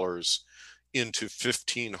into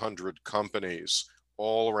 1,500 companies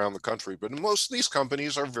all around the country. But most of these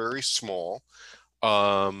companies are very small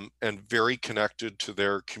and very connected to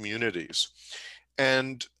their communities.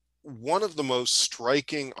 And one of the most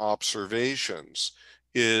striking observations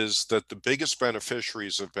is that the biggest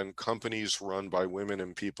beneficiaries have been companies run by women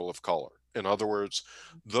and people of color. In other words,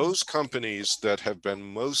 those companies that have been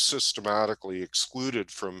most systematically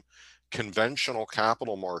excluded from conventional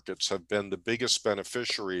capital markets have been the biggest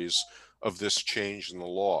beneficiaries of this change in the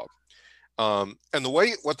law. And the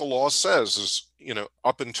way what the law says is,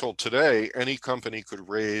 up until today, any company could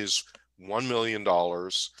raise $1 million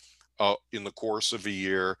in the course of a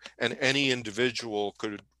year, and any individual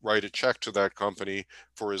could write a check to that company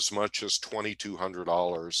for as much as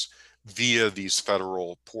 $2,200 via these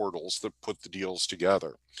federal portals that put the deals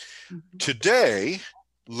together. Mhm. Today,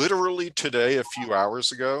 literally today, a few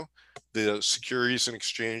hours ago, the Securities and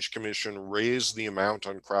Exchange Commission raised the amount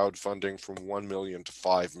on crowdfunding from 1 million to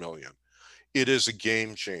 5 million. It is a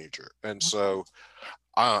game changer. And so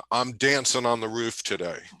I'm dancing on the roof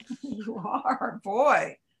today. You are,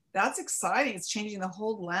 boy, that's exciting. It's changing the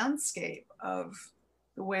whole landscape of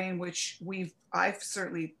the way in which I've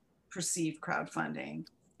certainly perceived crowdfunding.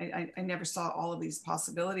 I never saw all of these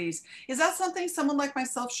possibilities. Is that something someone like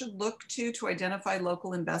myself should look to identify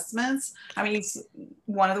local investments? I mean, it's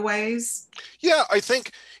one of the ways. Yeah, I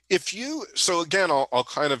think so again, I'll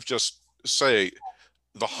kind of just say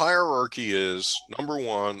the hierarchy is number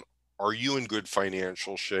one, are you in good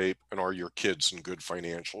financial shape and are your kids in good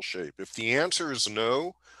financial shape? If the answer is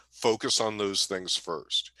no, focus on those things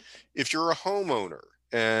first. If you're a homeowner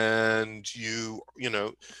and you've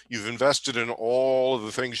invested in all of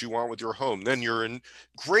the things you want with your home, then you're in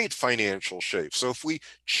great financial shape. So if we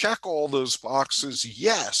check all those boxes,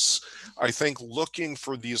 yes, I think looking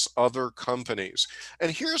for these other companies.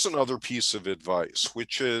 And here's another piece of advice,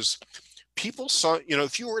 which is people saw,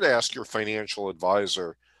 if you were to ask your financial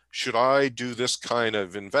advisor, should I do this kind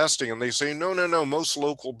of investing? And they say, no, no, no, most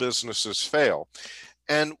local businesses fail.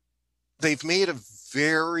 And they've made a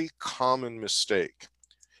very common mistake.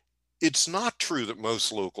 It's not true that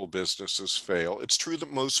most local businesses fail. It's true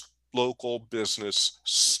that most local business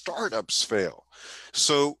startups fail.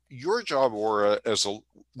 So your job, Aura, as a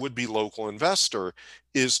would-be local investor,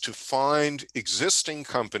 is to find existing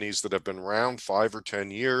companies that have been around 5 or 10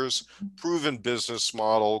 years, proven business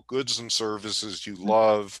model, goods and services you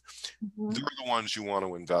love. Mhm. They're the ones you want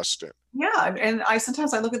to invest in. Yeah, and I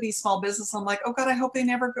sometimes I look at these small businesses. I'm like, oh God, I hope they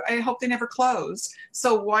never close.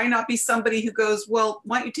 So why not be somebody who goes, well,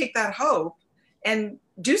 why don't you take that hope and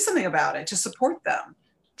do something about it to support them?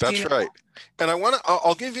 Do you That's know? right. And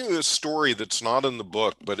I'll give you a story that's not in the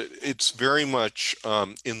book, but it's very much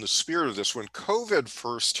in the spirit of this. When COVID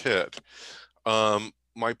first hit,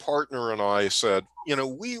 my partner and I said,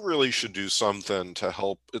 we really should do something to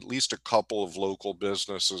help at least a couple of local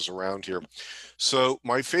businesses around here. So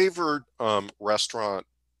my favorite restaurant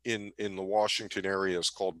in the Washington area is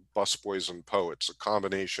called Busboys and Poets, a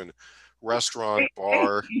combination restaurant, Great.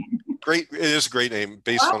 bar. Great, it is a great name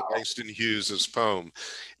based on Wow. Langston Hughes's poem.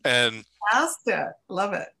 And Fantastic.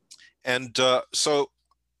 Love it.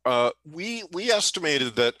 we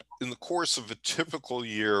estimated that in the course of a typical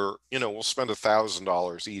year, we'll spend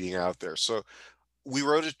 $1,000 eating out there. So we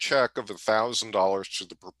wrote a check of $1,000 to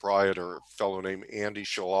the proprietor, a fellow named Andy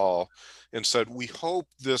Shalal, and said, we hope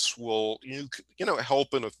this will,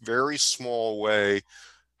 help in a very small way,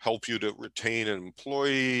 help you to retain an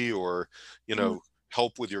employee, or, Mm.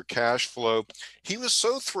 help with your cash flow. He was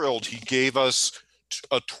so thrilled, he gave us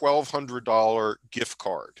a $1,200 gift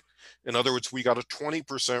card. In other words, we got a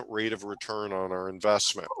 20% rate of return on our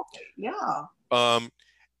investment. Yeah. Um,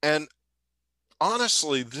 and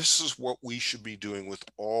honestly, this is what we should be doing with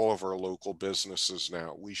all of our local businesses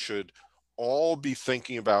now. We should all be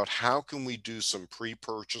thinking about how can we do some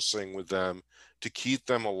pre-purchasing with them to keep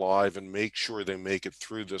them alive and make sure they make it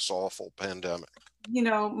through this awful pandemic.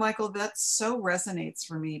 Michael, that so resonates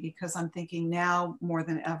for me because I'm thinking now more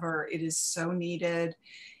than ever, it is so needed.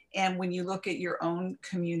 And when you look at your own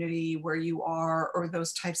community where you are, or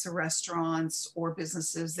those types of restaurants or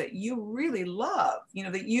businesses that you really love,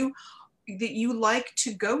 that you like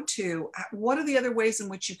to go to, what are the other ways in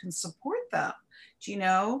which you can support them?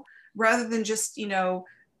 Rather than just,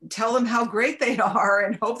 tell them how great they are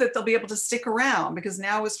and hope that they'll be able to stick around, because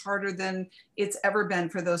now is harder than it's ever been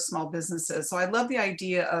for those small businesses. So I love the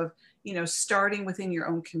idea of, starting within your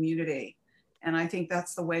own community. And I think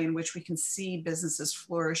that's the way in which we can see businesses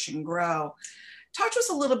flourish and grow. Talk to us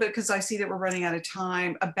a little bit, because I see that we're running out of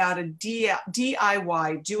time, about a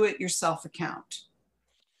DIY, do it yourself account.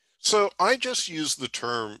 So I just use the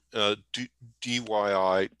term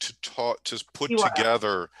DIY to put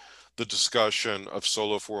together the discussion of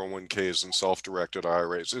solo 401ks and self-directed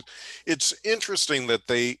IRAs. It's interesting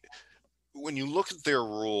that when you look at their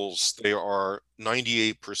rules, they are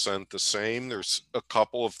 98% the same. There's a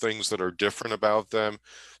couple of things that are different about them.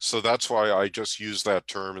 So that's why I just use that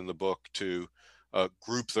term in the book to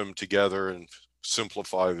group them together and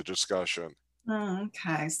simplify the discussion.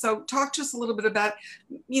 Okay. So talk to us a little bit about,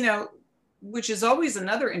 you know, which is always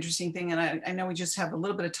another interesting thing. And I know we just have a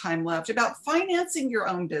little bit of time left, about financing your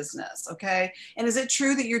own business. Okay. And is it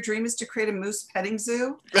true that your dream is to create a moose petting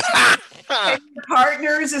zoo? And your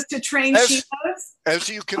partners is to train As cheetahs? as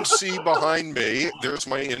you can see behind me, there's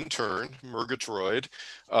my intern, Murgatroyd.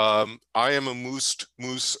 I am a moose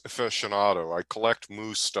aficionado. I collect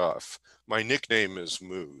moose stuff. My nickname is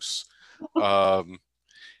Moose. Um,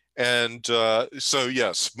 so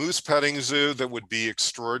yes, moose petting zoo, that would be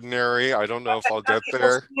extraordinary. I don't know if I'll get The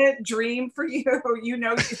there. ultimate dream for you. You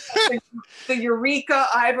know, the eureka,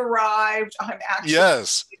 I've arrived. I'm actually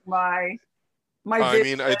Yes, my I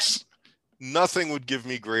vision. mean, it's nothing would give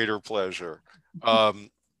me greater pleasure. Um,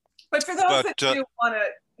 But for those but that do want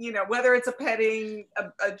to, whether it's a petting,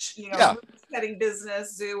 yeah, petting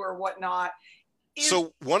business, zoo, or whatnot, is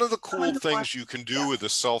so one of the cool someone who things wants, you can yeah. do with a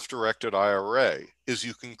self-directed IRA is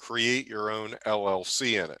you can create your own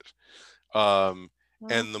LLC in it. Mhm.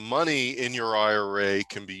 And the money in your IRA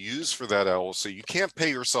can be used for that LLC. You can't pay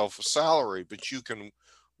yourself a salary, but you can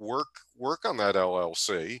work on that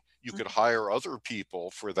LLC. You could hire other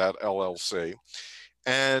people for that LLC,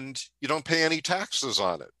 and you don't pay any taxes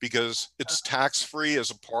on it because it's tax free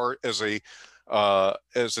as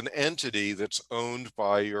an entity that's owned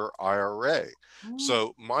by your IRA. Mm,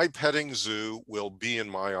 So my petting zoo will be in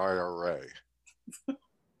my IRA.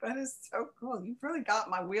 that is so cool. You've really got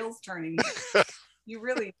my wheels turning. You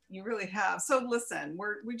really have. So listen,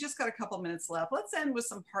 we just got a couple minutes left. Let's end with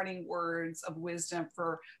some parting words of wisdom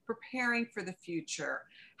for preparing for the future.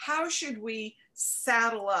 How should we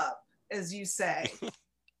saddle up, as you say?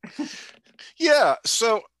 Yeah.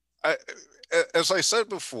 So as I said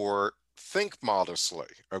before, think modestly.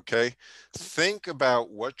 Okay. Think about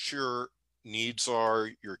what your needs are,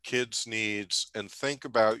 your kids' needs, and think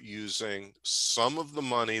about using some of the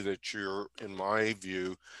money that you're, in my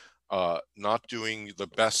view, not doing the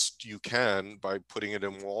best you can by putting it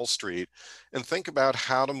in Wall Street, and think about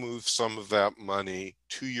how to move some of that money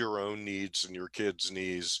to your own needs and your kids'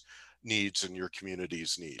 needs and your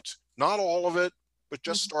community's needs. Not all of it, but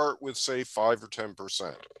just start with, say, 5 or 10%.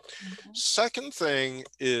 Mhm. Second thing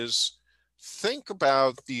is, think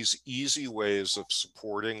about these easy ways of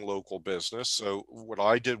supporting local business. So what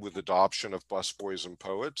I did with adoption of Busboys and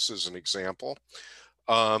Poets is an example.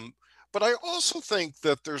 Um, but I also think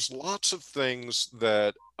that there's lots of things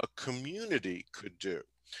that a community could do.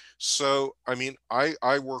 So, I mean, I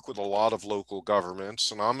work with a lot of local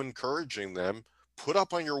governments, and I'm encouraging them, put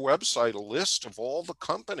up on your website a list of all the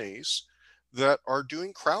companies that are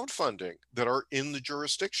doing crowdfunding that are in the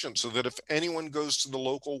jurisdiction, so that if anyone goes to the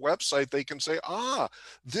local website, they can say, ah,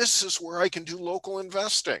 this is where I can do local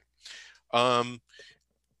investing.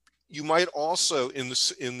 You might also, in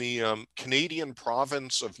the Canadian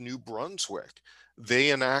province of New Brunswick,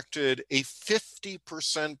 they enacted a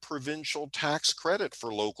 50% provincial tax credit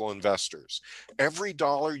for local investors. Every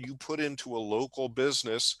dollar you put into a local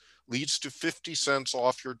business leads to 50 cents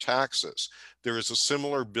off your taxes. There is a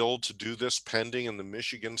similar bill to do this pending in the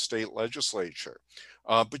Michigan State Legislature.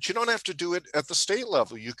 But you don't have to do it at the state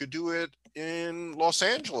level. You could do it in Los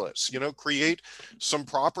Angeles, create some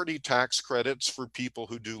property tax credits for people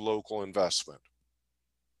who do local investment.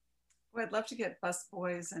 Well, I'd love to get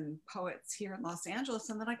busboys and poets here in Los Angeles,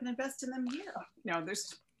 and then I can invest in them here.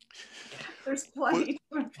 There's plenty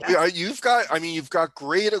to invest. Yeah, you've got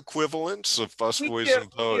great equivalents of busboys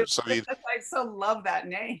and poets. I mean, I so love that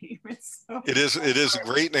name. It is a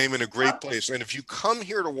great name and a great place. And if you come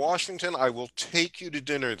here to Washington, I will take you to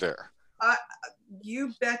dinner there.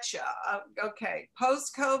 You betcha. Okay.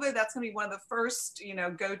 Post-COVID, that's going to be one of the first,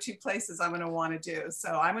 go-to places I'm going to want to do. So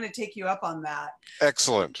I'm going to take you up on that.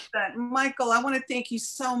 Excellent. But Michael, I want to thank you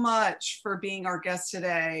so much for being our guest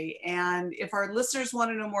today. And if our listeners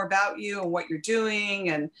want to know more about you and what you're doing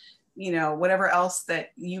and, whatever else that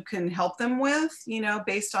you can help them with,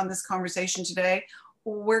 based on this conversation today,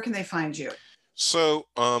 where can they find you? So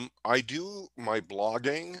I do my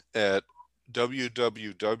blogging at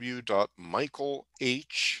www.michaelh,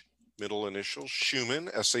 middle initial,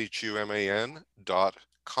 Schuman, SHUMAN.com.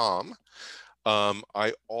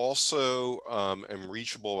 I also am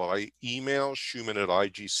reachable by email,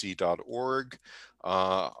 schuman@igc.org.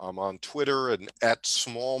 I'm on Twitter and at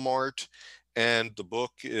Smallmart, and the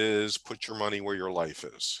book is Put Your Money Where Your Life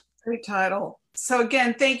Is. Great title. So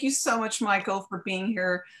again, thank you so much, Michael, for being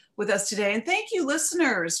here with us today. And thank you,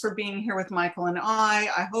 listeners, for being here with Michael and I.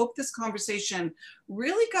 I hope this conversation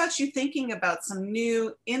really got you thinking about some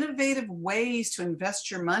new innovative ways to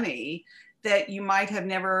invest your money that you might have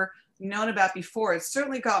never known about before. It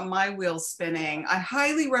certainly got my wheels spinning. I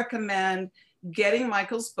highly recommend getting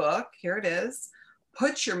Michael's book. Here it is.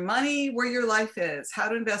 Put Your Money Where Your Life Is, How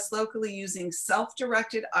to Invest Locally Using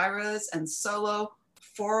Self-Directed IRAs and Solo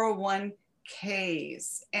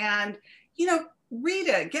 401ks. And, read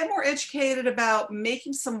it, get more educated about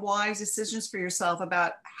making some wise decisions for yourself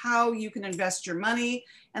about how you can invest your money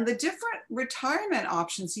and the different retirement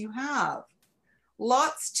options you have.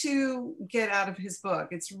 Lots to get out of his book.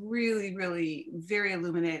 It's really, really very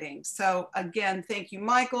illuminating. So again, thank you,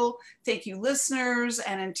 Michael. Thank you, listeners.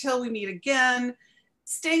 And until we meet again,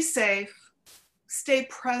 stay safe, stay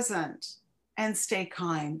present, and stay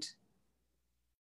kind.